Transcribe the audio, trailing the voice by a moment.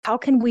how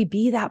can we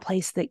be that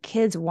place that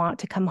kids want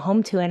to come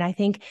home to? And I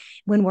think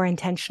when we're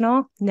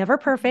intentional, never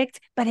perfect,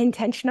 but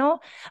intentional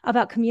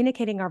about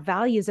communicating our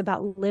values,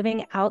 about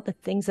living out the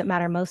things that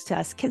matter most to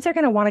us, kids are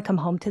going to want to come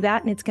home to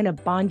that, and it's going to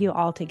bond you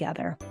all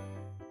together.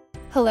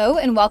 Hello,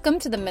 and welcome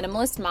to the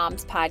Minimalist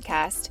Moms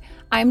podcast.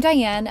 I'm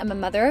Diane. I'm a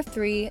mother of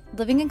 3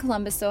 living in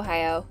Columbus,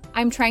 Ohio.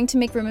 I'm trying to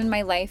make room in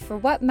my life for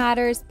what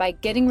matters by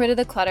getting rid of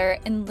the clutter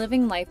and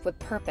living life with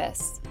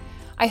purpose.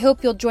 I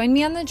hope you'll join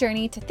me on the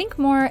journey to think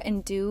more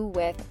and do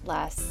with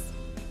less.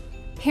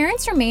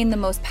 Parents remain the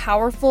most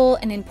powerful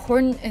and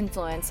important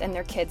influence in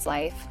their kids'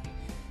 life.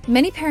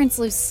 Many parents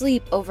lose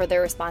sleep over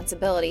their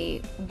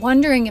responsibility,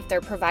 wondering if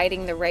they're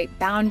providing the right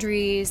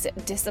boundaries,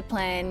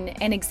 discipline,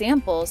 and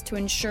examples to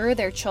ensure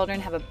their children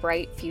have a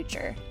bright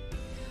future.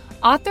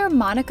 Author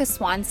Monica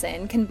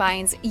Swanson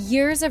combines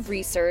years of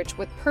research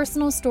with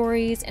personal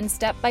stories and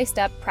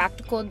step-by-step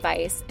practical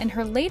advice in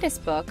her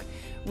latest book,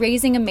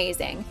 Raising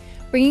Amazing,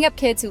 bringing up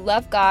kids who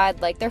love God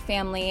like their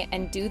family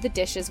and do the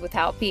dishes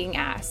without being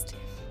asked,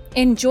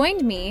 and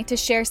joined me to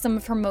share some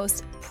of her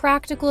most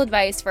practical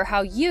advice for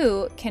how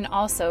you can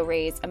also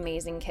raise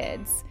amazing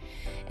kids.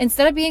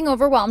 Instead of being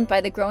overwhelmed by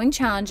the growing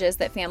challenges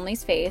that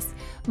families face,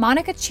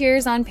 Monica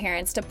cheers on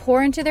parents to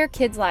pour into their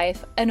kids'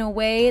 life in a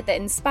way that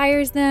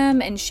inspires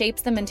them and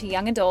shapes them into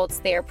young adults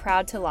they are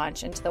proud to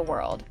launch into the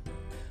world.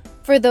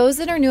 For those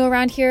that are new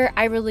around here,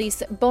 I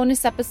release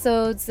bonus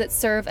episodes that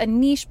serve a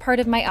niche part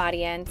of my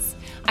audience.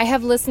 I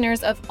have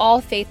listeners of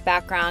all faith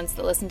backgrounds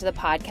that listen to the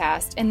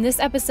podcast, and this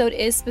episode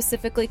is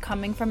specifically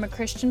coming from a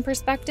Christian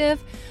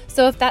perspective.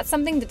 So if that's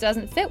something that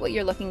doesn't fit what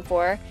you're looking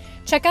for,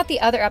 check out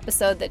the other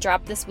episode that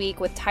dropped this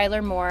week with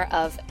Tyler Moore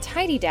of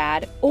Tidy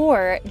Dad,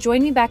 or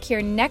join me back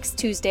here next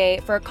Tuesday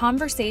for a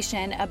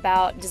conversation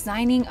about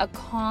designing a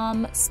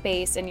calm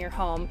space in your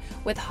home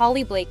with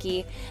Holly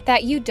Blakey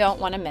that you don't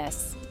want to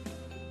miss.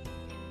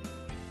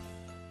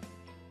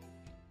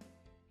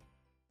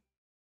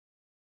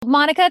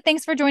 Monica,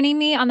 thanks for joining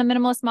me on the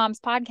Minimalist Moms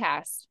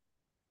podcast.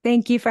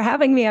 Thank you for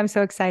having me. I'm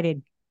so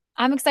excited.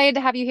 I'm excited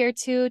to have you here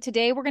too.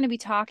 Today, we're going to be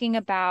talking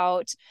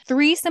about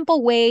 3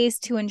 simple ways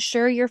to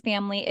ensure your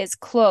family is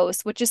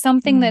close, which is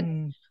something that's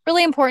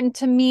really important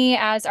to me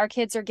as our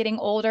kids are getting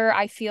older.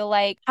 I feel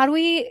like, how do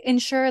we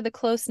ensure the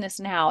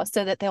closeness now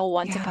so that they'll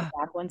want to come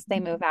back once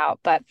they move out?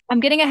 But I'm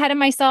getting ahead of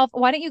myself.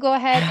 Why don't you go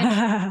ahead and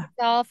introduce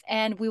yourself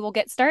and we will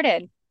get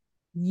started.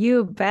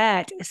 You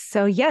bet.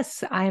 So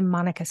yes, I'm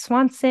Monica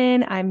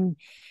Swanson. I'm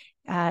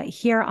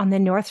here on the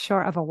North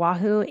Shore of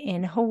Oahu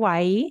in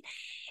Hawaii.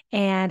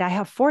 And I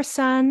have 4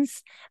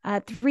 sons.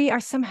 3 are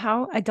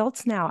somehow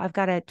adults now. I've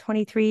got a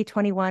 23,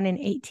 21, and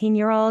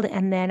 18-year-old.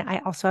 And then I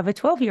also have a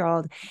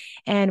 12-year-old.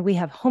 And we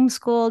have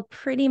homeschooled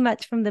pretty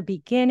much from the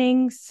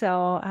beginning.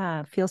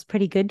 So feels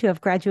pretty good to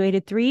have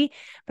graduated 3.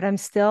 But I'm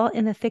still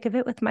in the thick of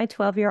it with my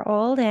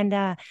 12-year-old.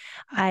 And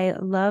I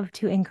love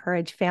to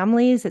encourage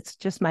families. It's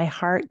just my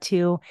heart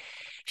to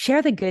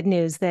share the good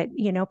news that,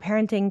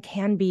 parenting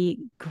can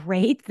be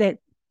great, that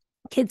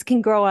kids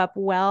can grow up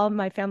well.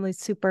 My family's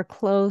super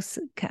close,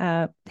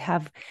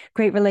 have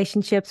great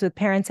relationships with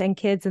parents and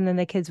kids, and then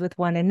the kids with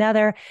one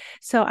another.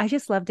 So I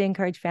just love to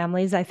encourage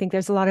families. I think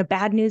there's a lot of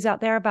bad news out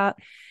there about,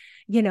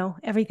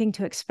 everything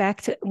to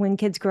expect when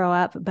kids grow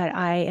up, but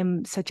I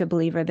am such a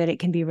believer that it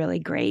can be really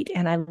great.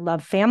 And I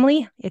love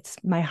family. It's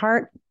my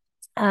heart.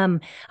 I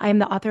am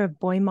the author of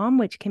Boy Mom,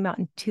 which came out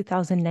in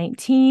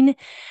 2019.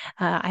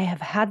 I have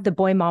had the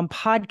Boy Mom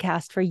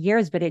podcast for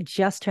years, but it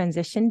just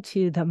transitioned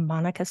to the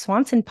Monica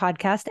Swanson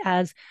podcast,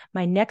 as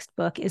my next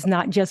book is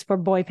not just for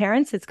boy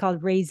parents. It's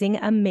called Raising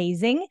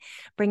Amazing,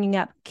 bringing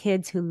up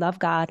kids who love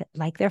God,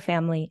 like their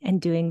family,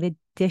 and do the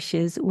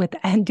dishes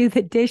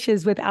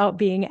without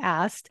being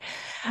asked.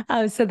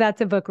 So that's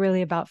a book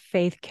really about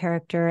faith,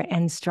 character,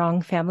 and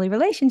strong family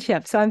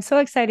relationships. So I'm so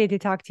excited to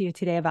talk to you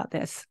today about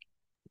this.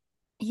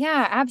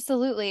 Yeah,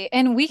 absolutely.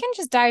 And we can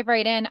just dive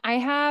right in. I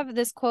have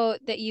this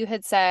quote that you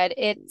had said.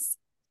 It's,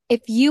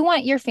 if you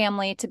want your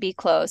family to be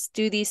close,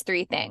 do these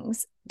 3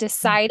 things: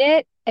 decide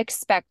it,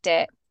 expect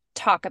it,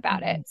 talk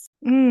about it.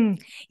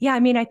 Yeah,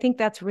 I think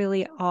that's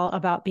really all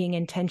about being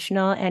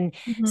intentional. And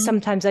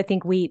sometimes I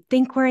think we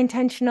think we're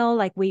intentional,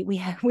 like we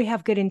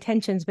have good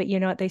intentions, but you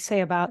know what they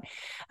say about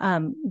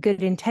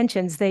good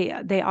intentions,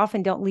 they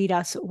often don't lead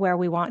us where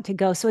we want to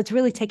go. So it's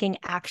really taking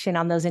action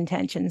on those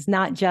intentions,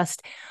 not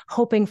just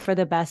hoping for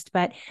the best,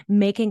 but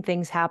making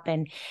things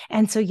happen.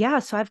 And so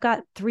I've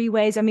got 3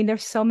 ways.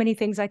 There's so many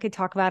things I could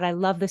talk about. I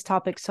love this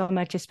topic so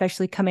much,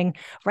 especially coming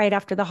right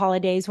after the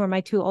holidays, where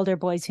my 2 older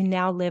boys, who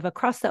now live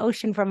across the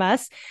ocean from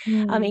us,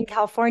 in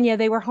California,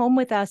 they were home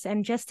with us,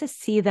 and just to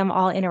see them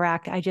all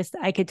interact,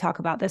 I could talk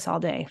about this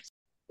all day.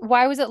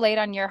 Why was it laid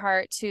on your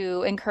heart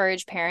to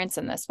encourage parents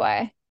in this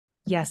way?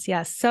 Yes.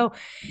 So,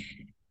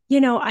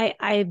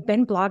 I've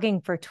been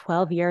blogging for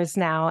 12 years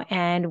now.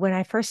 And when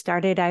I first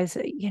started, I was,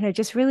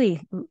 just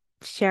really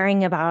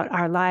sharing about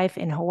our life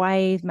in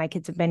Hawaii. My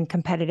kids have been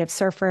competitive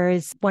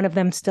surfers. One of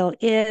them still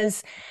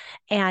is.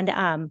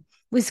 And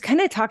was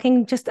kind of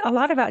talking just a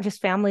lot about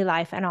just family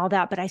life and all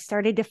that. But I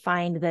started to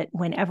find that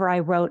whenever I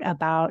wrote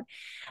about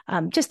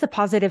just the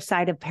positive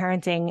side of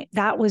parenting,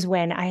 that was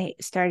when I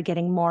started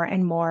getting more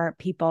and more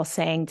people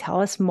saying,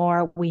 tell us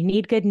more. We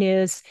need good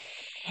news.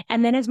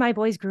 And then as my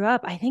boys grew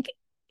up, I think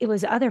it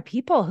was other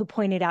people who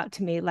pointed out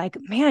to me, like,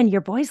 man,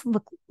 your boys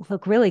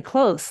look really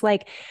close.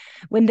 Like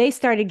when they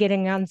started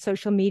getting on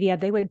social media,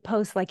 they would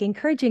post like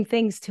encouraging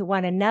things to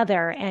one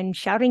another and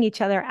shouting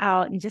each other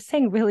out and just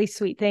saying really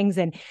sweet things.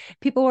 And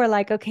people were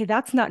like, okay,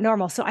 that's not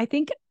normal. So I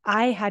think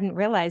I hadn't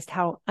realized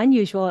how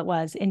unusual it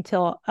was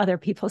until other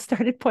people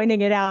started pointing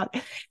it out.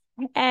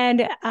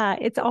 And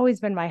it's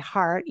always been my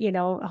heart,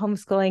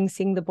 homeschooling,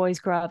 seeing the boys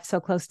grow up so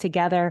close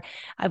together.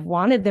 I've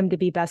wanted them to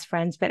be best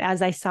friends. But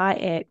as I saw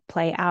it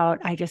play out,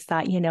 I just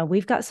thought,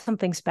 we've got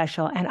something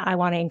special. And I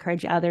want to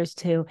encourage others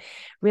to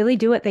really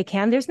do what they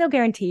can. There's no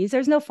guarantees,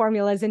 there's no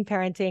formulas in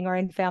parenting or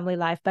in family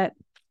life, but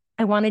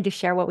I wanted to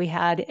share what we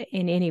had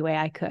in any way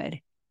I could.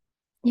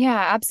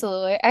 Yeah,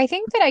 absolutely. I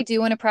think that I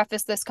do want to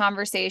preface this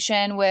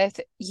conversation with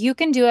you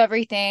can do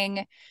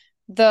everything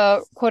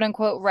the quote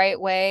unquote right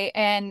way,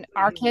 and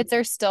our kids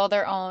are still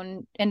their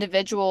own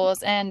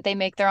individuals and they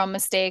make their own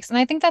mistakes. And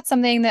I think that's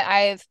something that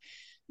I've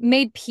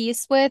made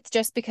peace with,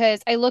 just because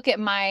I look at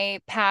my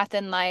path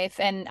in life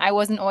and I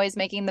wasn't always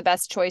making the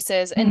best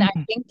choices. And I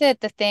Mm-hmm. think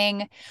that the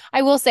thing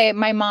I will say,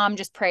 my mom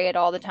just prayed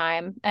all the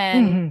time.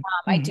 And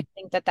I Mm-hmm. do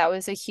think that that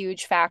was a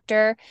huge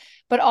factor.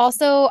 But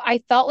also,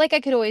 I felt like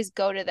I could always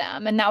go to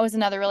them. And that was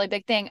another really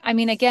big thing. I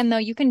mean, again, though,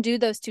 you can do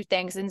those two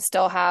things and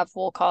still have,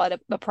 we'll call it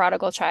a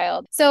prodigal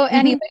child. So, Mm-hmm.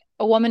 anyway,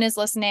 a woman is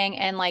listening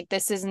and like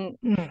this isn't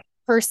Mm-hmm.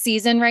 her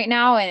season right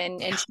now,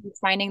 and she's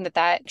finding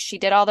that she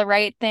did all the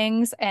right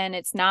things and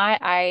it's not.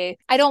 I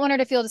don't want her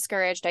to feel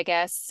discouraged, I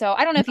guess. So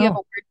I don't know if you have a No.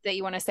 word that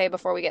you want to say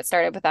before we get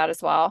started with that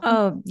as well.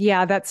 Oh,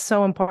 yeah, that's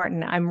so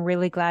important. I'm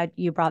really glad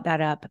you brought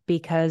that up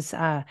because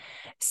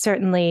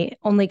certainly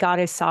only God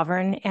is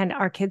sovereign and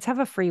our kids have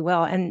a free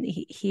will and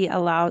he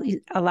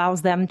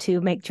allows them to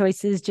make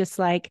choices just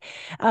like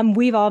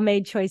we've all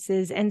made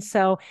choices. And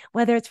so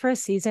whether it's for a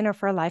season or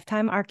for a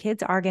lifetime, our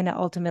kids are going to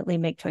ultimately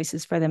make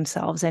choices for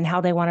themselves and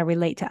how they want to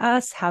relate to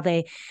us, how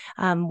they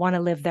want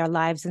to live their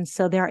lives. And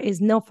so there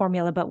is no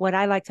formula, but what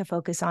I like to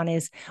focus on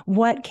is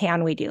what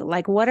can we do?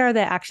 Like, what are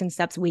the action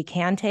steps we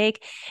can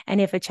take?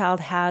 And if a child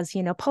has,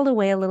 pulled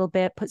away a little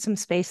bit, put some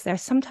space there,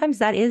 sometimes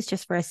that is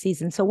just for a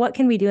season. So what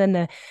can we do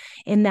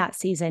in that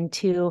season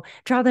to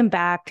draw them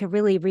back, to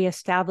really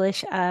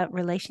reestablish a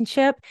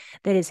relationship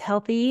that is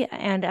healthy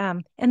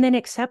and then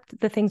accept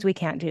the things we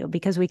can't do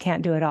because we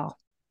can't do it all.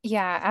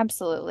 Yeah,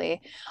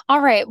 absolutely.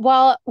 All right.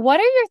 Well, what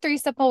are your three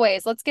simple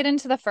ways? Let's get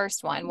into the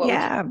first one. What would you?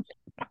 Yeah.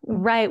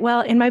 Right.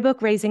 Well, in my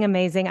book, Raising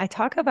Amazing, I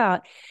talk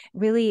about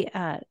really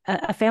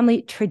a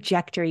family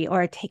trajectory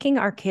or taking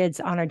our kids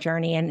on a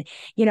journey. And,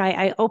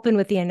 I open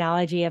with the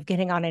analogy of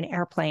getting on an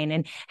airplane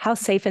and how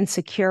safe and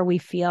secure we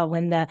feel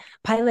when the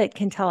pilot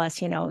can tell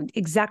us,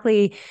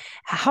 exactly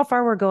how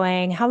far we're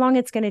going, how long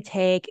it's going to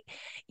take,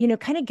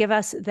 kind of give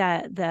us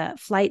the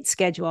flight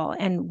schedule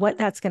and what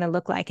that's going to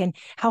look like and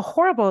how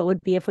horrible it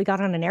would be if we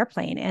got on an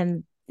airplane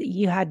and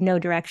you had no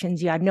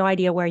directions, you had no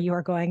idea where you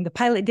were going, the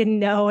pilot didn't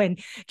know, and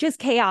just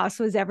chaos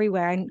was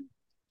everywhere. And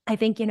I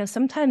think,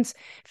 sometimes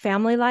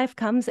family life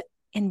comes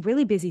in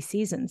really busy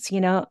seasons.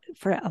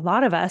 For a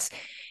lot of us,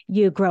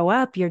 you grow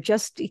up, you're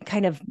just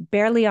kind of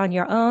barely on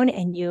your own,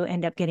 and you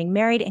end up getting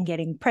married and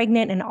getting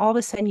pregnant. And all of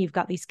a sudden, you've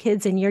got these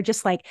kids, and you're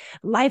just like,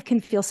 life can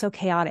feel so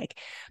chaotic.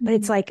 But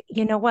it's like,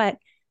 you know what?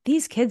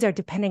 These kids are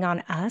depending on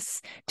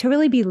us to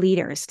really be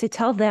leaders, to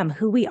tell them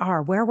who we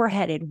are, where we're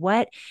headed,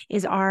 what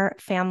is our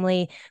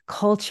family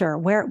culture,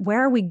 where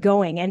are we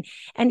going?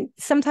 And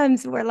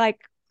sometimes we're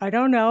like, I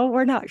don't know,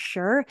 we're not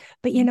sure,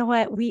 but you know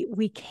what?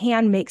 We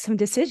can make some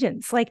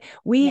decisions. Like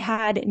we Yeah.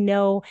 had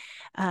no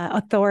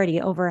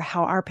authority over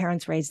how our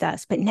parents raised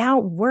us, but now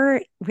we're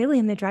really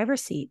in the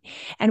driver's seat,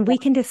 and we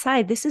can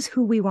decide this is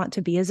who we want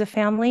to be as a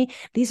family.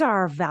 These are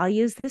our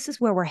values. This is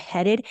where we're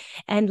headed.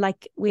 And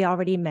like we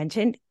already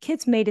mentioned,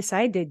 kids may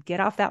decide to get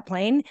off that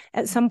plane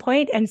at some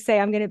point and say,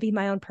 I'm going to be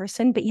my own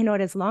person. But you know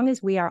what? As long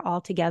as we are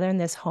all together in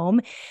this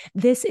home,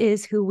 this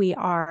is who we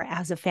are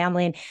as a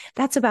family. And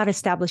that's about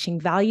establishing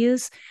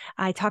values.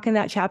 I talk in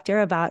that chapter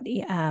about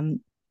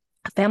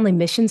a family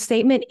mission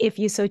statement, if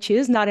you so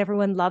choose. Not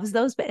everyone loves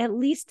those, but at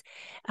least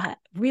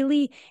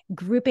really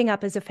grouping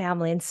up as a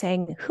family and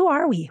saying, who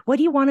are we? What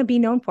do you want to be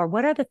known for?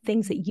 What are the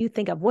things that you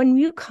think of when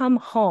you come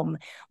home?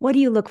 What do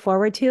you look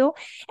forward to?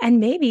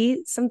 And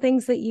maybe some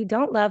things that you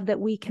don't love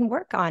that we can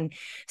work on.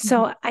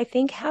 So I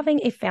think having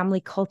a family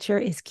culture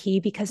is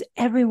key because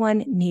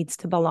everyone needs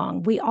to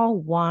belong. We all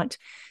want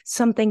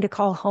something to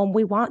call home.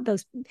 We want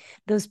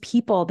those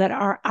people that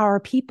are our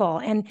people.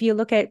 And if you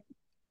look at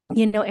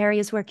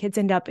areas where kids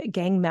end up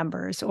gang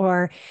members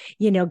or,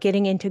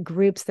 getting into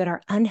groups that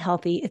are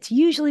unhealthy, it's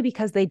usually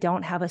because they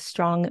don't have a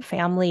strong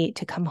family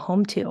to come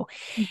home to.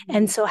 Mm-hmm.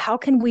 And so how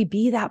can we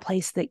be that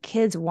place that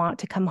kids want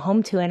to come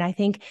home to? And I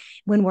think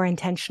when we're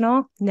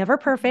intentional, never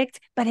perfect,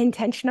 but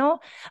intentional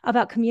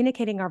about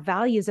communicating our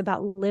values,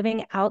 about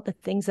living out the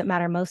things that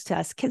matter most to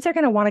us, kids are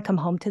going to want to come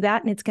home to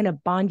that, and it's going to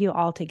bond you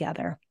all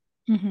together.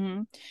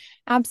 Mm-hmm.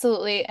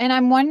 Absolutely. And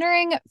I'm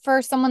wondering,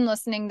 for someone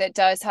listening that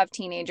does have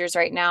teenagers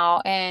right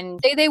now and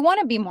they want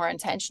to be more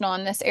intentional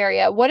in this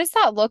area, what does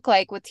that look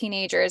like with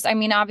teenagers? I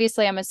mean,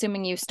 obviously, I'm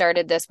assuming you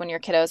started this when your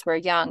kiddos were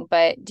young,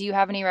 but do you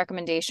have any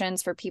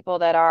recommendations for people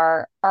that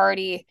are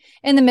already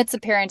in the midst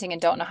of parenting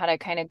and don't know how to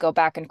kind of go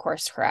back and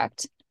course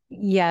correct?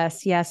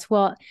 Yes, yes.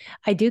 Well,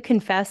 I do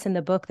confess in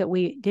the book that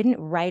we didn't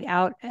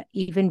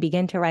even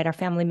begin to write our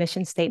family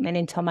mission statement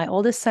until my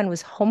oldest son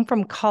was home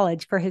from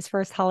college for his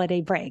first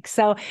holiday break.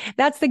 So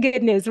that's the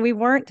good news. We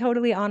weren't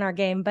totally on our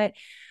game, but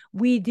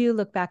we do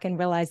look back and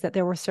realize that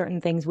there were certain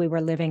things we were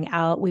living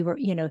out. We were,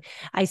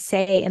 I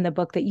say in the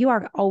book that you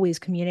are always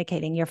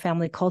communicating your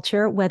family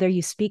culture, whether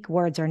you speak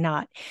words or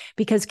not,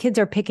 because kids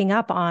are picking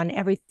up on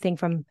everything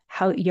from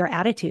how your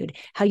attitude,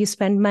 how you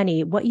spend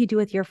money, what you do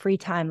with your free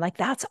time. Like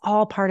that's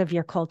all part of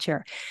your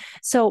culture.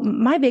 So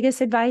my biggest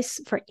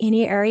advice for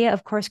any area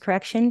of course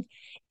correction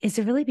is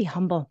to really be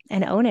humble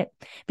and own it,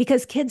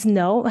 because kids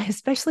know,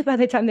 especially by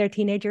the time they're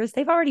teenagers,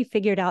 they've already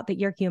figured out that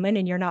you're human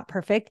and you're not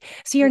perfect.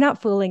 So you're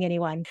not fooling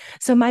anyone.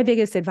 So my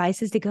biggest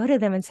advice is to go to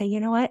them and say,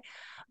 you know what,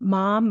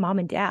 mom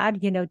and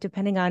dad,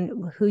 depending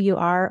on who you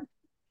are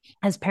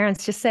as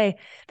parents, just say,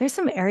 there's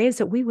some areas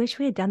that we wish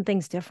we had done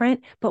things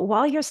different, but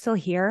while you're still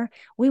here,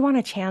 we want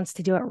a chance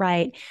to do it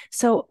right.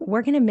 So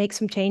we're going to make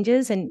some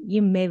changes, and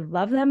you may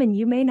love them and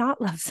you may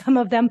not love some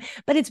of them,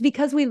 but it's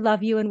because we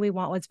love you and we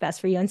want what's best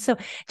for you. And so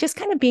just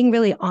kind of being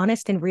really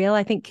honest and real.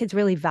 I think kids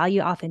really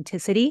value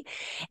authenticity,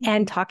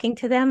 and talking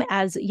to them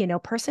as,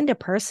 person to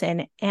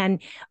person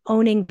and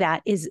owning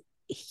that is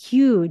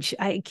huge.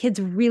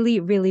 Kids really,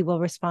 really will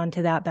respond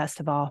to that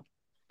best of all.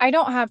 I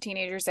don't have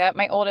teenagers yet.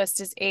 My oldest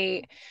is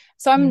 8.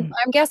 So I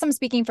guess I'm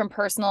speaking from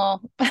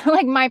personal,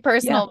 like my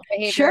personal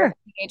behavior sure. as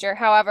a teenager.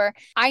 However,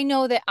 I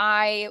know that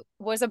I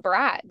was a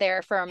brat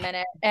there for a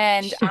minute,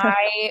 and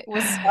I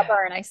was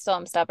stubborn. I still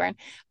am stubborn,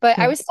 but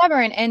I was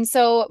stubborn. And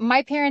so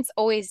my parents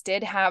always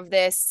did have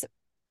this,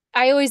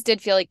 I always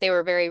did feel like they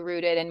were very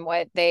rooted in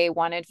what they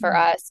wanted for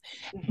us.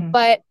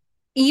 But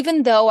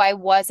even though I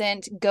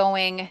wasn't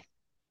going,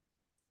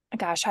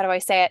 gosh, how do I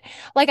say it?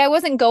 Like I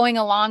wasn't going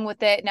along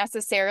with it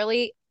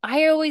necessarily,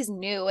 I always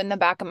knew in the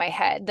back of my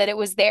head that it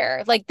was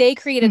there. Like they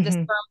created this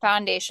firm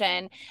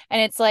foundation,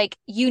 and it's like,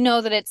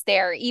 that it's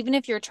there. Even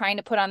if you're trying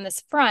to put on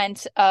this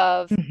front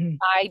of,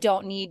 I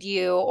don't need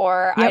you,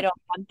 or I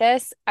don't want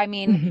this. I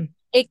mean,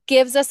 it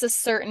gives us a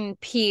certain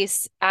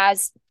peace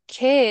as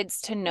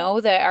kids to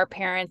know that our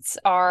parents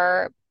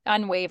are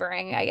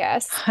unwavering, I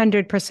guess.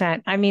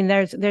 100%. I mean,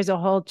 there's a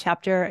whole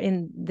chapter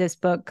in this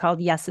book called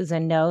Yeses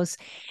and Nos.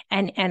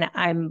 And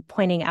I'm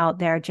pointing out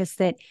there just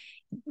that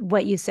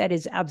what you said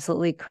is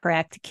absolutely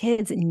correct.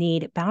 Kids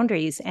need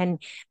boundaries, and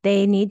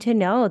they need to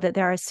know that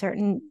there are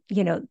certain,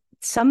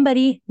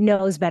 somebody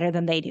knows better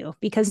than they do,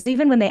 because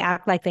even when they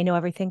act like they know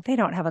everything, they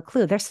don't have a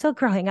clue. They're still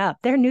growing up.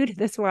 They're new to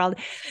this world.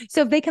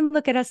 So if they can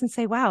look at us and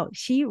say, wow,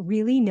 she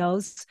really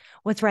knows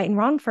what's right and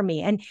wrong for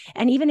me. And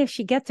even if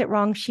she gets it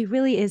wrong, she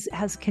really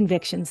has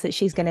convictions that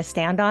she's going to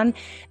stand on.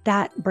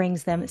 That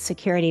brings them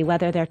security,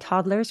 whether they're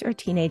toddlers or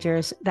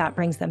teenagers, that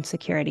brings them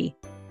security.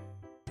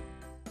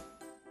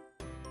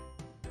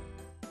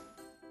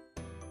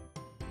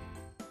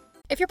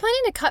 If you're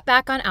planning to cut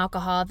back on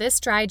alcohol this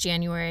dry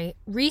January,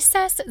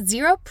 Recess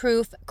Zero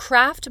Proof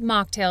Craft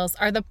Mocktails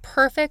are the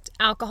perfect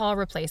alcohol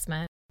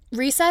replacement.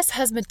 Recess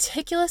has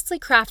meticulously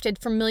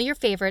crafted familiar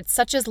favorites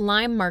such as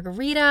lime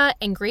margarita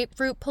and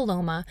grapefruit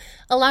paloma,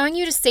 allowing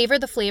you to savor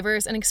the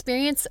flavors and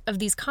experience of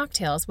these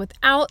cocktails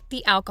without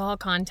the alcohol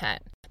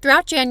content.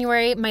 Throughout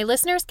January, my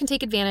listeners can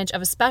take advantage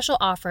of a special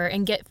offer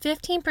and get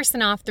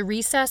 15% off the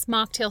Recess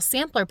Mocktail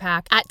Sampler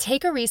Pack at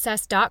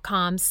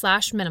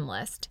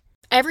takearecess.com/minimalist.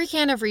 Every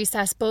can of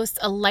Recess boasts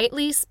a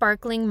lightly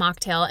sparkling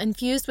mocktail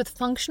infused with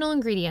functional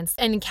ingredients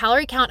and a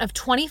calorie count of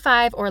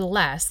 25 or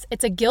less.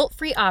 It's a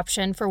guilt-free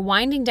option for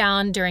winding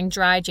down during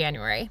dry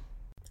January.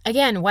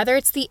 Again, whether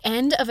it's the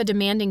end of a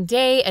demanding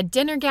day, a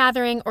dinner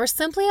gathering, or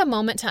simply a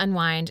moment to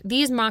unwind,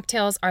 these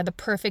mocktails are the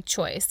perfect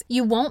choice.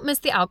 You won't miss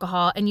the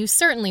alcohol, and you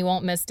certainly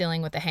won't miss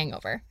dealing with a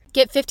hangover.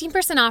 Get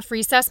 15% off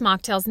Recess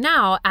mocktails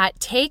now at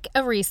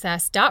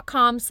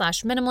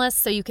takearecess.com/minimalist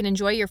so you can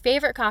enjoy your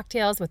favorite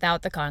cocktails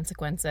without the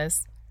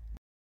consequences.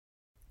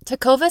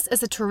 Tecovas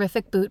is a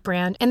terrific boot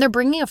brand, and they're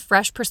bringing a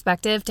fresh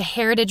perspective to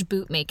heritage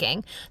boot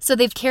making. So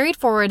they've carried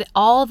forward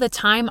all the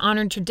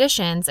time-honored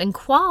traditions and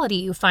quality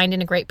you find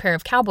in a great pair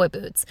of cowboy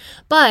boots,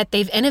 but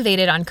they've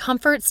innovated on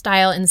comfort,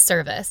 style, and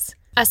service.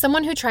 As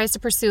someone who tries to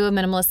pursue a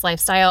minimalist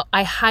lifestyle,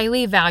 I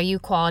highly value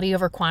quality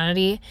over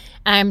quantity,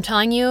 and I'm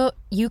telling you,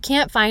 you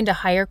can't find a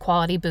higher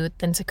quality boot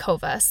than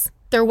Tecovas.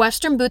 Their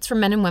Western boots for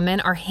men and women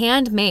are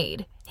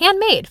handmade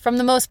Handmade from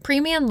the most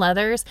premium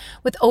leathers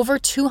with over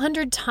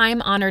 200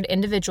 time-honored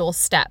individual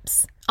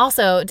steps.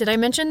 Also, did I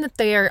mention that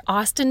they are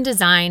Austin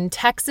designed,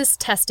 Texas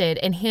tested,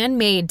 and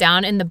handmade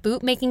down in the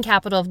boot-making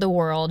capital of the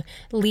world,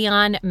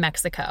 Leon,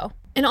 Mexico.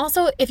 And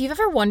also, if you've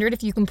ever wondered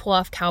if you can pull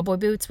off cowboy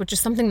boots, which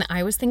is something that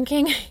I was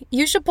thinking,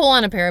 you should pull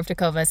on a pair of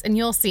Tecovas and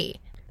you'll see.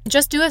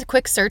 Just do a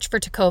quick search for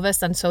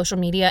Tecovas on social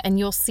media and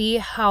you'll see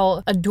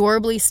how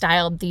adorably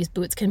styled these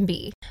boots can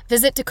be.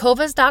 Visit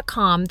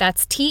tecovas.com,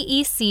 that's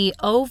TECOVAS.com,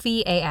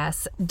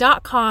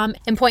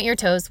 and point your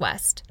toes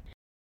west.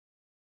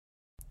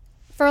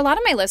 For a lot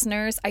of my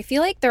listeners, I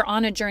feel like they're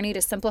on a journey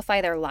to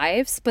simplify their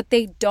lives, but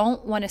they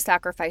don't want to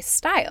sacrifice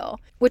style,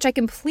 which I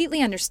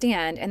completely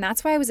understand, and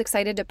that's why I was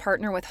excited to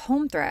partner with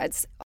Home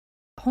Threads.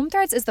 Home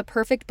Threads is the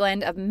perfect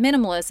blend of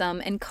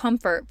minimalism and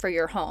comfort for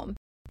your home.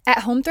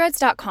 At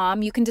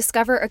homethreads.com, you can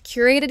discover a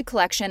curated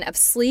collection of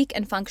sleek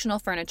and functional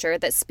furniture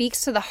that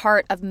speaks to the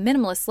heart of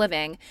minimalist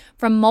living,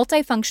 from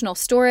multifunctional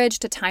storage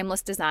to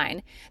timeless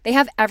design. They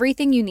have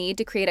everything you need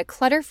to create a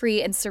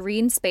clutter-free and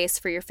serene space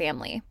for your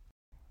family.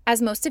 As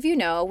most of you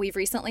know, we've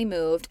recently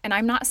moved, and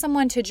I'm not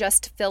someone to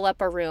just fill up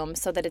a room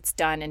so that it's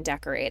done and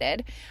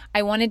decorated.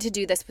 I wanted to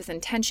do this with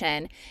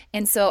intention,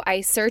 and so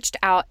I searched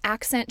out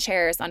accent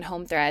chairs on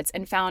Home Threads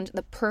and found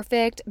the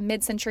perfect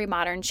mid-century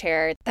modern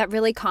chair that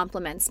really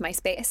complements my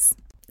space.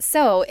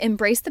 So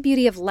embrace the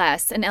beauty of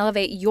less and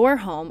elevate your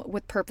home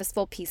with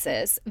purposeful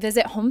pieces.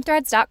 Visit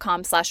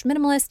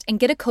homethreads.com/minimalist and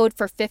get a code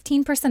for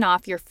 15%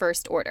 off your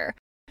first order.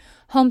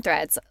 Home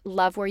Threads,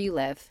 love where you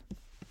live.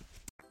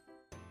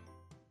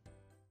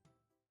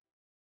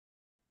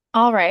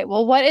 All right.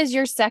 Well, what is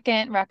your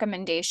second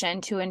recommendation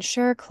to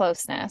ensure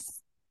closeness?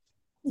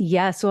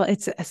 Yes, well,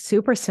 it's a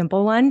super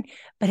simple one,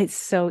 but it's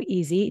so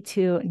easy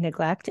to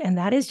neglect. And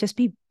that is just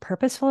be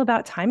purposeful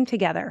about time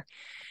together.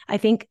 I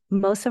think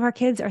most of our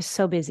kids are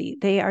so busy.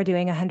 They are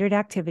doing 100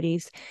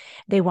 activities.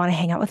 They want to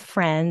hang out with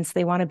friends.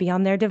 They want to be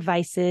on their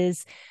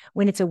devices.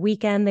 When it's a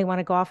weekend, they want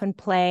to go off and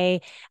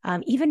play.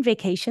 Even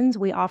vacations,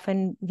 we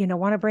often,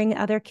 want to bring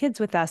other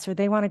kids with us, or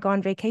they want to go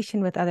on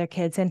vacation with other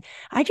kids. And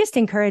I just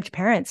encourage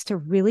parents to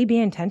really be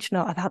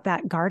intentional about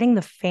that, guarding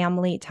the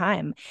family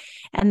time.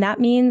 And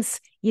that means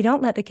you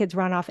don't let the kids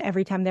run off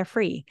every time they're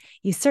free.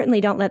 You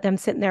certainly don't let them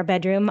sit in their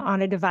bedroom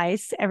on a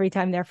device every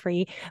time they're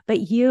free,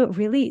 but you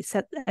really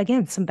set,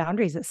 again, some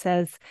boundaries that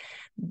says,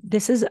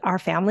 this is our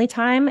family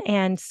time.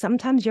 And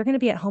sometimes you're going to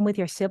be at home with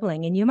your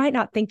sibling and you might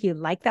not think you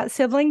like that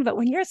sibling, but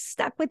when you're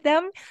stuck with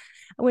them,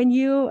 when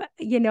you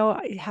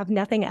have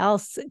nothing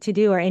else to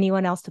do or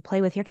anyone else to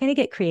play with, you're going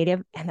to get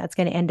creative, and that's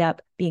going to end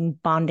up being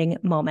bonding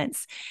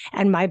moments.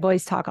 And my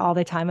boys talk all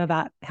the time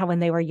about how when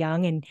they were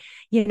young and,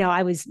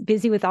 I was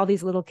busy with all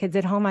these little kids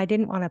at home, I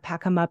didn't want to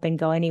pack them up and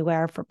go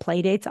anywhere for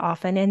play dates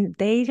often. And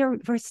they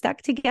were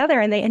stuck together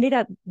and they ended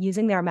up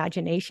using their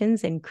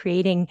imaginations and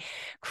creating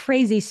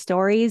crazy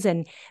stories.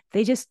 And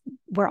they just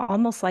were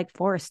almost like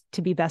forced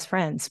to be best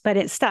friends, but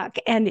it stuck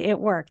and it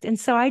worked. And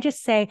so I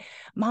just say,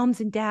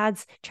 moms and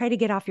dads, try to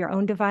get off your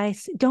own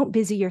device. Don't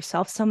busy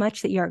yourself so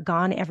much that you're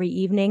gone every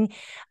evening.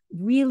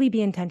 Really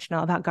be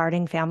intentional about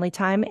guarding family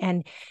time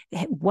and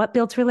what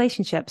builds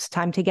relationships,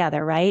 time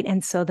together, right?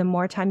 And so the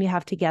more time you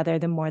have together,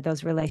 the more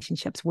those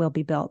relationships will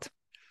be built.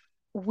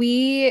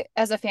 We,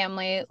 as a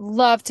family,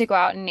 love to go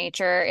out in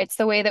nature. It's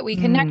the way that we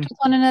connect with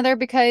one another,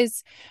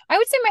 because I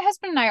would say my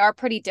husband and I are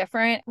pretty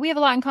different. We have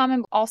a lot in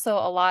common, but also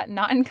a lot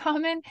not in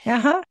common.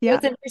 Yeah.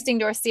 It's interesting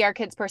to see our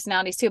kids'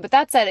 personalities too. But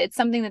that said, it's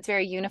something that's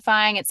very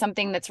unifying. It's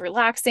something that's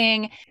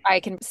relaxing. I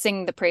can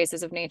sing the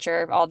praises of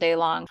nature all day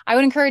long. I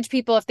would encourage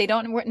people, if they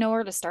don't know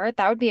where to start,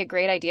 that would be a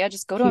great idea.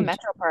 Just go to a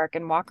metro park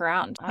and walk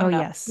around. I don't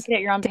know. Yes. Get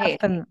at your own pace.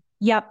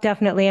 Yep,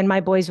 definitely. And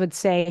my boys would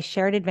say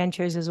shared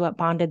adventures is what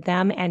bonded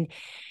them. And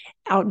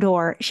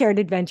outdoor shared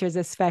adventures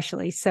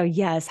especially. So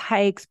yes,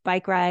 hikes,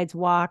 bike rides,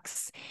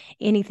 walks,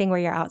 anything where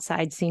you're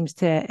outside seems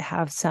to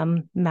have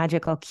some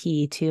magical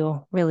key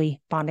to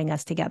really bonding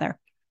us together.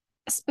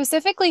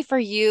 Specifically for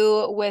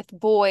you with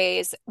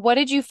boys, what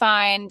did you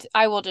find?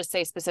 I will just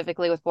say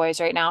specifically with boys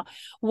right now.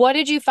 What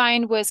did you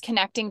find was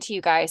connecting to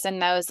you guys in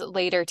those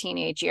later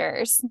teenage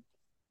years?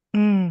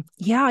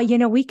 Yeah,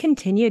 we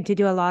continued to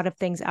do a lot of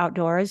things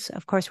outdoors.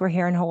 Of course, we're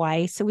here in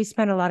Hawaii, so we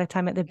spent a lot of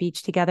time at the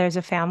beach together as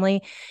a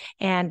family,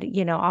 and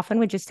often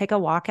would just take a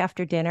walk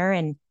after dinner,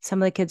 and some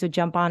of the kids would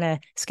jump on a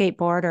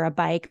skateboard or a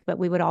bike, but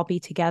we would all be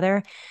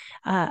together.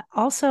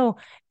 Also,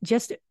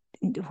 just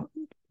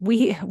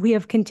we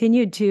have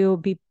continued to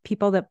be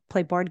people that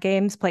play board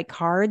games, play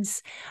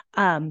cards.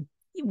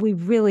 We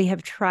really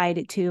have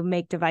tried to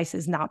make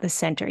devices not the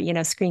center,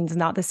 screens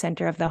not the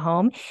center of the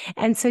home.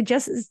 And so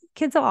just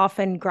kids will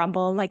often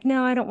grumble like,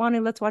 no, I don't want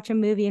to, let's watch a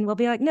movie. And we'll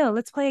be like, no,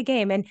 let's play a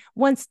game. And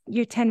once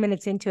you're 10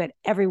 minutes into it,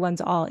 everyone's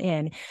all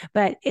in.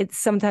 But it's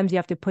sometimes you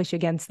have to push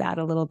against that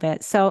a little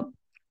bit. So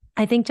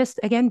I think just,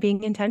 again,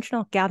 being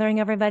intentional, gathering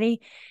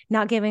everybody,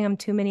 not giving them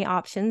too many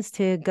options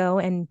to go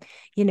and,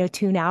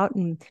 tune out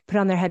and put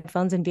on their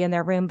headphones and be in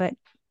their room, but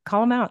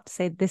call them out,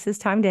 say, this is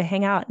time to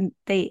hang out. And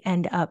they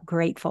end up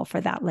grateful for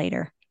that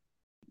later.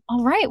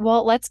 All right.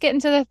 Well, let's get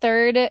into the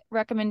third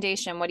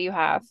recommendation. What do you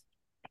have?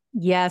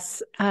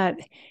 Yes.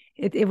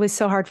 It was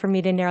so hard for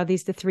me to narrow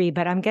these to three,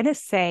 but I'm going to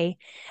say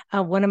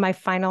one of my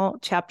final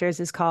chapters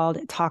is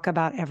called Talk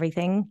About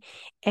Everything.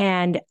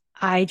 And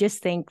I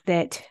just think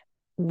that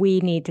we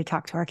need to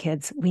talk to our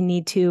kids. We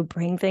need to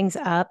bring things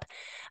up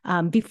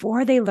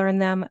before they learn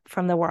them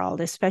from the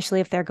world,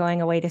 especially if they're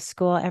going away to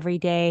school every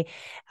day.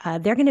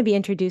 They're going to be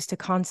introduced to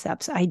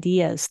concepts,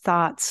 ideas,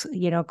 thoughts,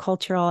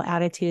 cultural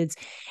attitudes.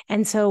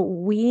 And so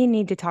we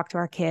need to talk to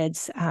our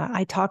kids.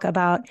 I talk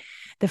about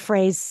the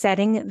phrase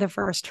setting the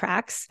first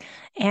tracks.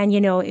 And,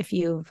 if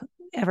you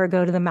ever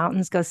go to the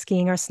mountains, go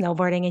skiing or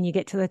snowboarding, and you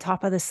get to the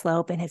top of the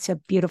slope and it's a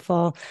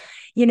beautiful,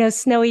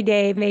 snowy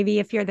day, maybe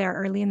if you're there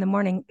early in the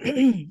morning,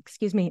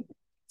 excuse me.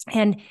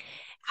 And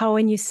how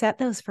when you set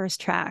those first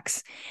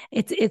tracks,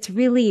 it's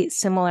really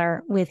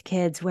similar with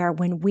kids where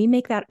when we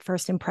make that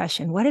first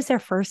impression, what is their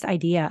first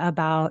idea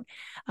about,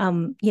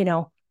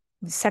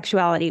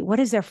 sexuality? What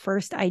is their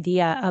first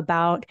idea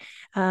about,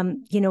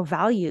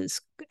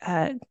 values,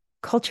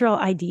 cultural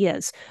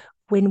ideas?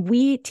 When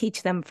we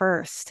teach them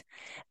first,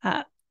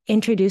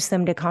 introduce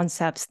them to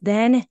concepts,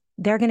 then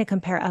they're going to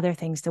compare other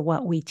things to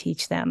what we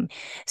teach them.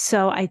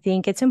 So I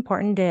think it's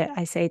important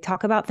to,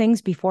 talk about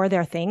things before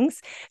they're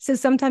things. So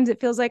sometimes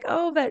it feels like,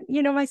 oh, but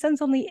my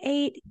son's only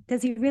 8.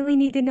 Does he really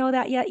need to know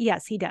that yet?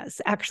 Yes, he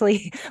does,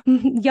 actually.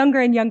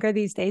 Younger and younger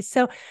these days.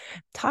 So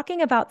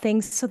talking about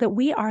things so that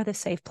we are the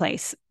safe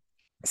place,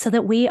 so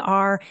that we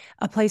are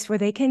a place where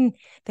they can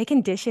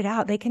dish it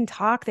out. They can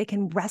talk, they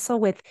can wrestle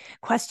with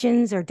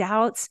questions or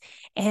doubts.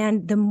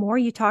 And the more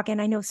you talk,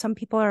 and I know some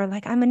people are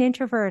like, I'm an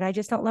introvert, I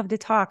just don't love to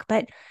talk,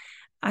 but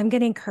I'm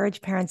going to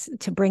encourage parents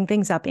to bring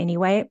things up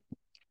anyway,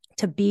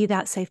 to be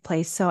that safe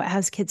place. So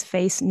as kids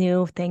face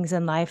new things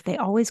in life, they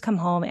always come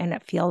home and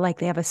feel like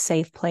they have a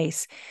safe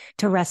place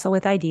to wrestle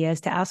with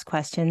ideas, to ask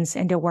questions,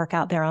 and to work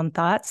out their own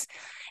thoughts.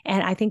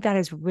 And I think that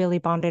has really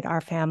bonded our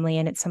family.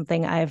 And it's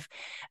something I've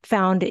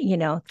found,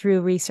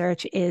 through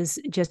research is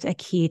just a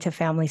key to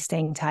families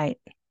staying tight.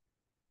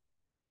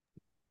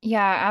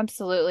 Yeah,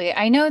 absolutely.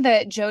 I know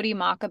that Jody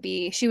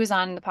Maccabee, she was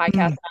on the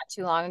podcast not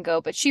too long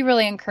ago, but she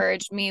really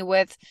encouraged me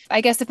with,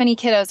 I guess if any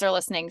kiddos are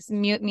listening,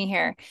 mute me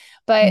here,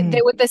 but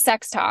with the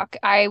sex talk,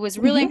 I was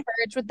really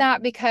encouraged with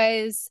that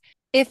because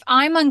if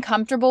I'm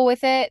uncomfortable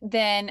with it,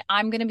 then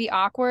I'm going to be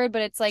awkward,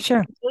 but it's like,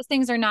 Sure. those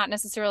things are not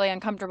necessarily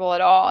uncomfortable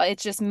at all.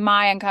 It's just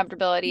my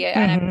uncomfortability.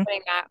 And I'm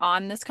putting that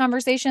on this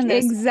conversation.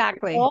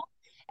 Exactly.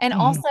 And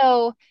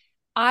also,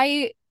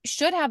 I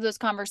should have those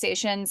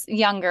conversations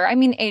younger. I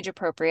mean, age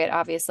appropriate,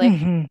 obviously,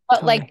 but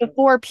totally. like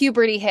before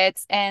puberty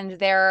hits and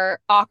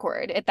they're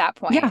awkward at that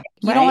point. Yeah,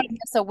 you don't want to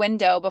miss a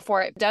window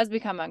before it does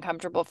become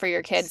uncomfortable for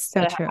your kids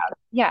so to true. have.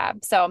 Yeah.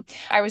 So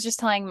I was just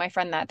telling my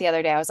friend that the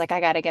other day. I was like, I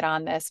got to get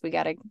on this. We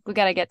got to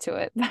get to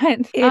it.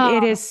 But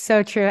it is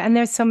so true. And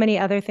there's so many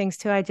other things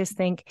too. I just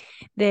think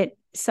that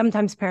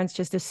sometimes parents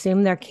just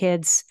assume their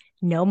kids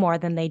know more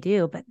than they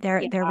do, but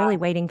they're really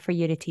waiting for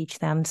you to teach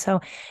them.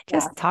 So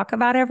just talk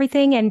about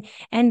everything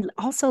and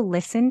also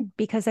listen,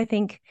 because I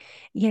think,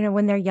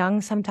 when they're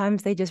young,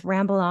 sometimes they just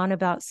ramble on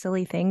about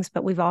silly things,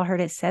 but we've all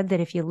heard it said that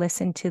if you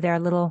listen to their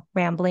little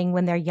rambling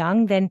when they're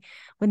young, then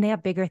when they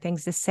have bigger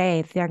things to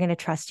say, they're going to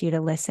trust you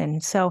to listen.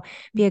 So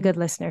be a good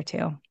listener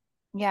too.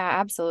 Yeah,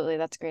 absolutely.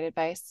 That's great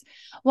advice.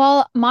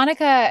 Well,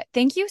 Monica,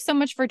 thank you so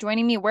much for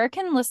joining me. Where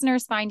can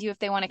listeners find you if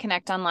they want to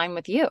connect online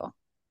with you?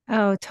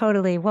 Oh,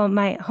 totally. Well,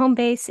 my home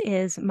base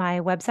is my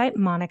website,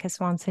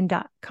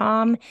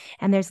 monicaswanson.com.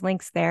 And there's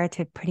links there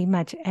to pretty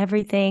much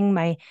everything.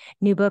 My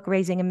new book,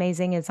 Raising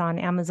Amazing, is on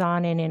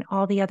Amazon and in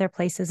all the other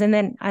places. And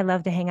then I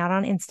love to hang out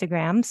on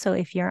Instagram. So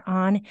if you're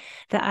on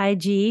the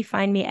IG,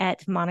 find me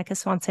at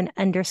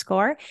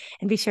monicaswanson_.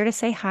 And be sure to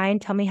say hi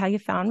and tell me how you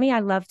found me. I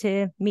love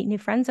to meet new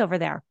friends over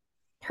there.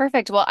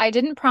 Perfect. Well, I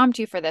didn't prompt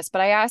you for this, but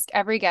I ask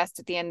every guest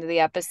at the end of the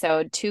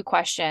episode 2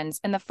 questions.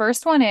 And the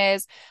first one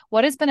is,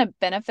 what has been a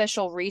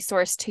beneficial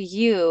resource to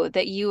you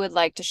that you would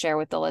like to share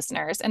with the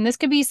listeners? And this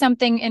could be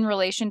something in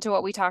relation to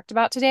what we talked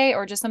about today,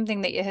 or just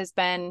something that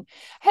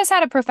has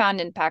had a profound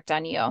impact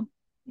on you.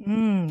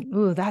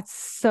 Ooh, that's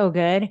so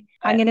good.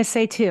 I'm going to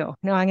say 2.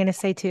 No, I'm going to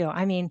say 2.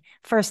 I mean,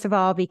 first of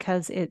all,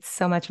 because it's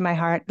so much in my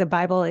heart, the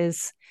Bible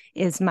is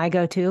my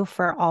go-to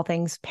for all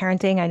things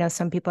parenting. I know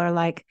some people are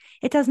like,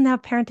 it doesn't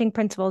have parenting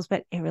principles,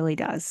 but it really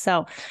does.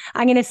 So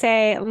I'm going to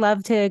say,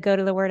 love to go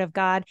to the Word of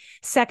God.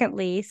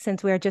 Secondly,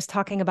 since we're just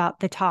talking about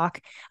the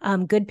talk,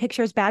 Good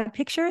Pictures, Bad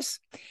Pictures.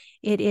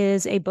 It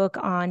is a book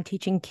on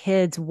teaching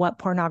kids what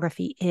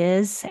pornography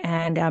is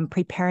and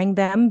preparing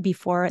them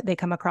before they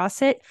come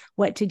across it,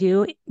 what to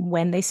do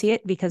when they see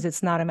it, because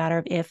it's not a matter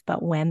of if,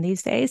 but when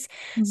these days.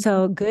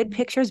 So Good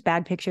Pictures,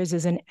 Bad Pictures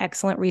is an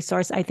excellent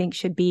resource I think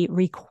should be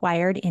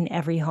required in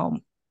every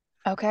home.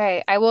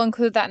 Okay. I will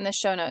include that in the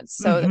show notes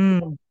so that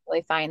people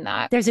really find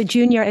that. There's a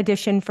junior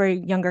edition for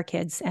younger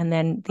kids, and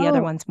then the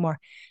other one's more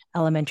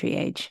elementary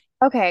age.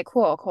 Okay,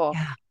 cool.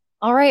 Yeah.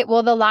 All right.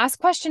 Well, the last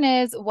question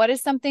is, what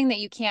is something that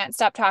you can't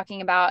stop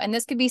talking about? And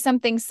this could be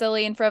something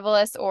silly and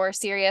frivolous or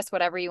serious,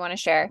 whatever you want to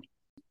share.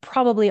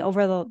 Probably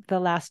over the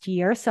last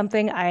year,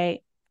 something I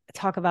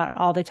talk about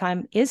all the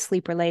time is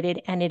sleep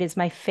related, and it is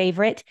my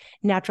favorite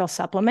natural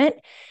supplement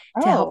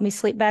to help me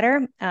sleep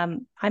better.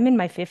 I'm in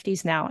my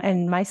 50s now,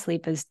 and my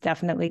sleep has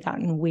definitely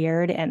gotten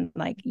weird, and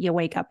like you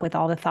wake up with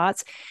all the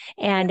thoughts.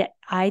 And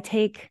I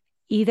take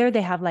either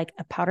they have like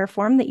a powder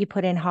form that you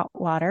put in hot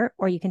water,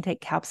 or you can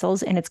take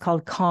capsules, and it's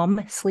called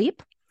Calm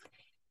Sleep.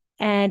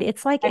 And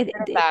it's like it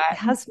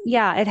has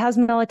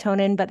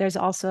melatonin, but there's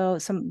also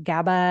some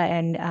GABA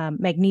and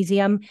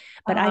magnesium.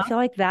 But I feel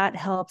like that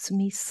helps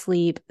me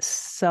sleep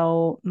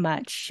so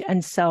much.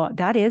 And so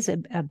that is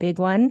a big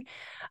one.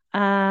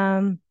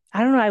 I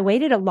don't know. I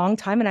waited a long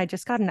time and I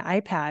just got an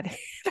iPad.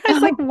 I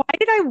was like, why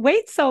did I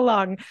wait so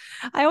long?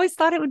 I always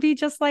thought it would be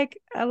just like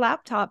a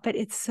laptop, but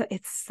it's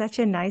such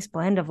a nice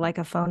blend of like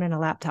a phone and a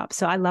laptop.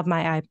 So I love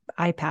my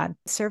iPad.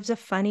 It serves a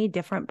funny,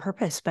 different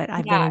purpose, but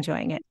I've been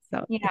enjoying it.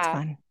 So it's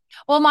fun.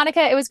 Well,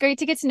 Monica, it was great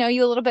to get to know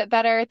you a little bit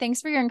better. Thanks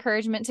for your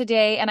encouragement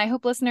today. And I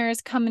hope listeners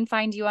come and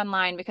find you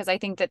online, because I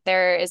think that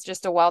there is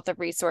just a wealth of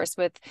resource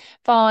with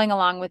following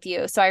along with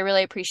you. So I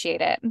really appreciate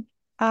it.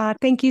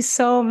 Thank you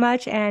so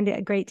much,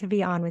 and great to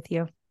be on with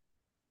you.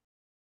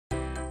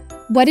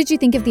 What did you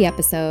think of the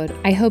episode?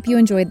 I hope you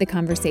enjoyed the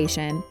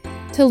conversation.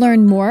 To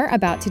learn more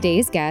about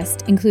today's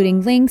guest,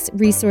 including links,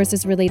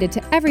 resources related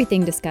to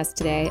everything discussed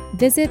today,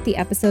 visit the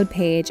episode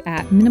page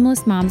at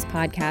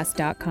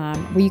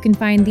minimalistmomspodcast.com, where you can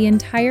find the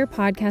entire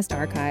podcast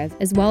archive,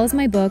 as well as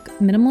my book,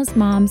 Minimalist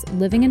Moms: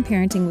 Living and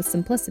Parenting with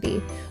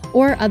Simplicity,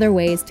 or other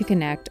ways to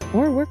connect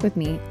or work with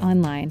me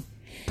online.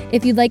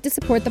 If you'd like to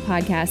support the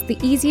podcast, the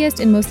easiest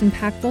and most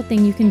impactful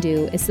thing you can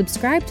do is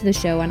subscribe to the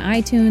show on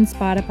iTunes,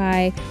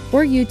 Spotify,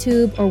 or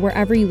YouTube, or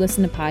wherever you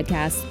listen to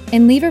podcasts,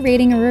 and leave a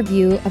rating or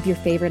review of your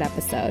favorite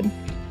episode.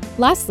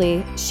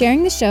 Lastly,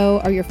 sharing the show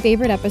or your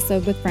favorite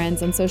episode with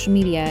friends on social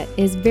media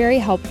is very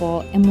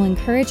helpful and will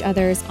encourage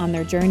others on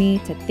their journey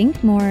to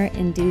think more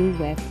and do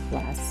with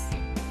less.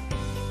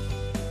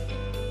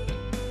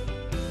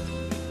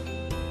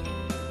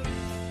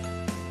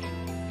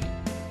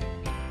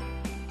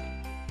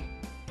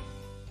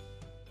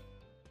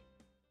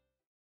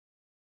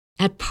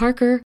 At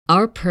Parker,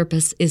 our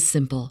purpose is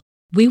simple.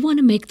 We want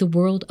to make the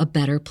world a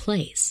better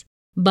place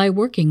by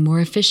working more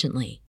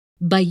efficiently,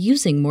 by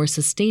using more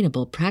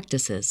sustainable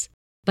practices,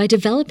 by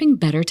developing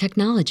better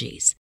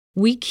technologies.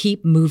 We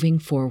keep moving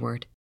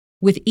forward.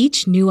 With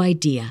each new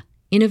idea,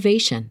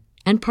 innovation,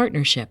 and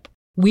partnership,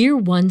 we're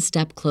one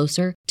step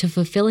closer to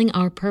fulfilling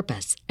our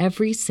purpose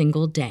every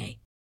single day.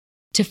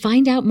 To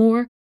find out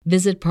more,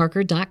 visit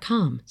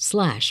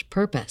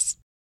parker.com/purpose.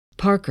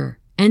 Parker,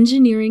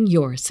 engineering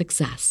your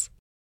success.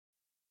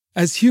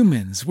 As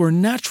humans, we're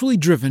naturally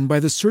driven by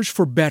the search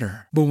for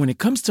better. But when it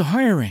comes to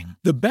hiring,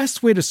 the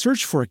best way to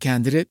search for a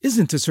candidate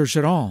isn't to search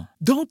at all.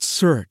 Don't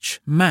search,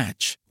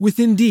 match with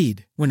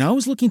Indeed. When I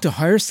was looking to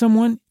hire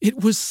someone,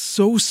 it was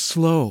so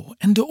slow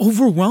and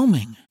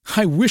overwhelming.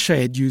 I wish I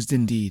had used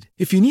Indeed.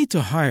 If you need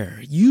to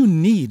hire, you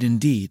need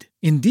Indeed.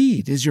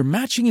 Indeed is your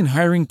matching and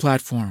hiring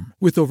platform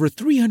with over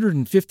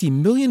 350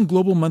 million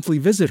global monthly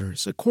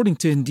visitors, according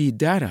to Indeed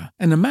data,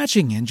 and a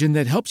matching engine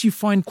that helps you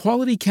find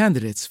quality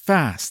candidates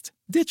fast.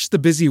 Ditch the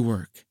busy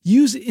work.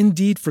 Use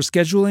Indeed for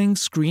scheduling,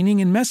 screening,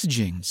 and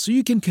messaging so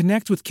you can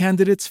connect with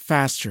candidates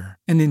faster.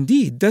 And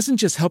Indeed doesn't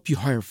just help you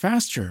hire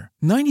faster.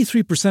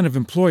 93% of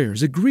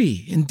employers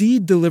agree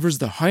Indeed delivers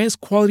the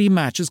highest quality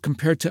matches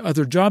compared to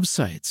other job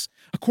sites,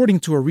 according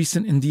to a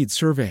recent Indeed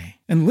survey.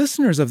 And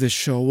listeners of this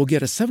show will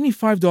get a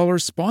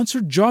 $75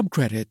 sponsored job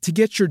credit to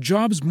get your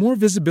jobs more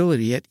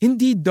visibility at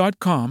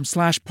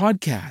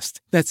Indeed.com/podcast.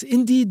 That's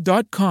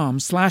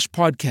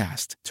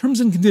Indeed.com/podcast.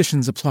 Terms and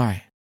conditions apply.